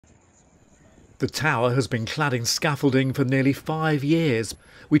The tower has been clad in scaffolding for nearly 5 years.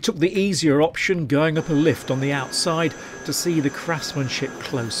 We took the easier option, going up a lift on the outside to see the craftsmanship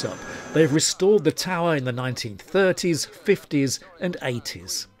close up. They've restored the tower in the 1930s, 50s and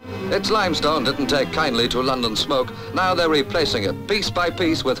 80s. Its limestone didn't take kindly to London smoke. Now they're replacing it piece by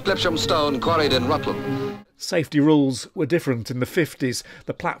piece with Clipsham stone quarried in Rutland. Safety rules were different in the 50s.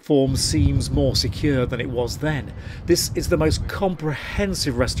 The platform seems more secure than it was then. This is the most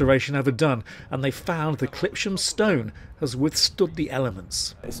comprehensive restoration ever done, and they found the Clipsham stone has withstood the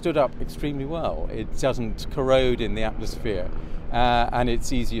elements. It stood up extremely well. It doesn't corrode in the atmosphere, and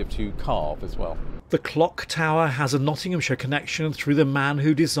it's easier to carve as well. The clock tower has a Nottinghamshire connection through the man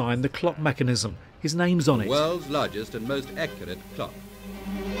who designed the clock mechanism. His name's on it. The world's largest and most accurate clock.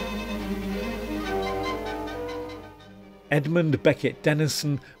 Edmund Beckett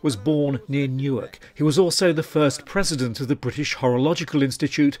Denison was born near Newark. He was also the first president of the British Horological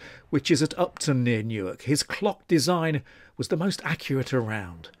Institute, which is at Upton near Newark. His clock design was the most accurate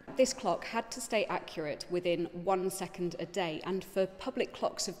around. This clock had to stay accurate within 1 second a day, and for public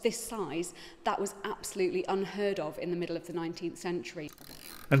clocks of this size, that was absolutely unheard of in the middle of the 19th century.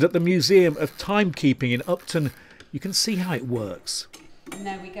 And at the Museum of Timekeeping in Upton, you can see how it works. And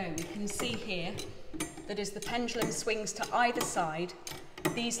there we go. We can see here that as the pendulum swings to either side,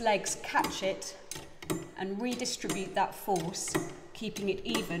 these legs catch it and redistribute that force, keeping it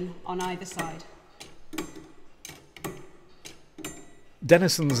even on either side.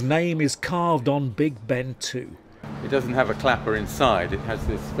 Denison's name is carved on Big Ben too. It doesn't have a clapper inside. It has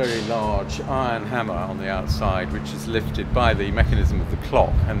this very large iron hammer on the outside, which is lifted by the mechanism of the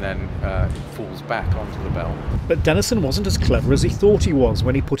clock, and then it falls back onto the bell. But Denison wasn't as clever as he thought he was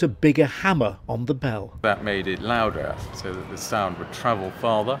when he put a bigger hammer on the bell. That made it louder, so that the sound would travel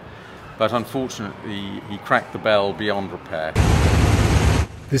farther, but unfortunately he cracked the bell beyond repair.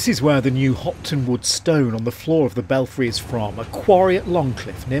 This is where the new Hopton wood stone on the floor of the belfry is from, a quarry at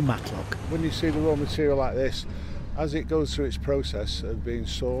Longcliffe near Matlock. When you see the raw material like this, as it goes through its process of being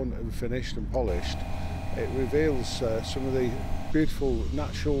sawn and finished and polished, it reveals some of the beautiful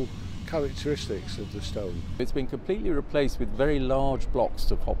natural characteristics of the stone. It's been completely replaced with very large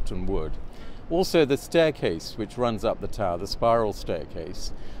blocks of Hopton wood. Also the staircase which runs up the tower, the spiral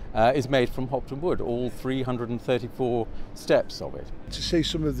staircase, is made from Hopton wood, all 334 steps of it. To see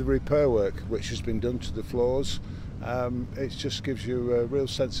some of the repair work which has been done to the floors, it just gives you a real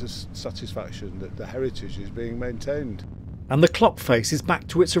sense of satisfaction that the heritage is being maintained. And the clock face is back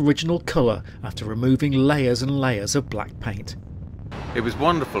to its original colour after removing layers and layers of black paint. It was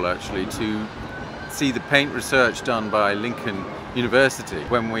wonderful actually to see the paint research done by Lincoln University.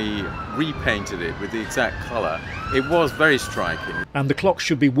 When we repainted it with the exact colour, it was very striking. And the clock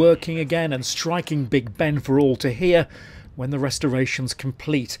should be working again and striking Big Ben for all to hear when the restoration's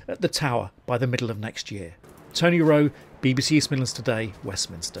complete at the tower by the middle of next year. Tony Rowe, BBC East Midlands Today,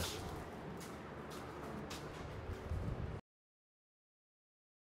 Westminster.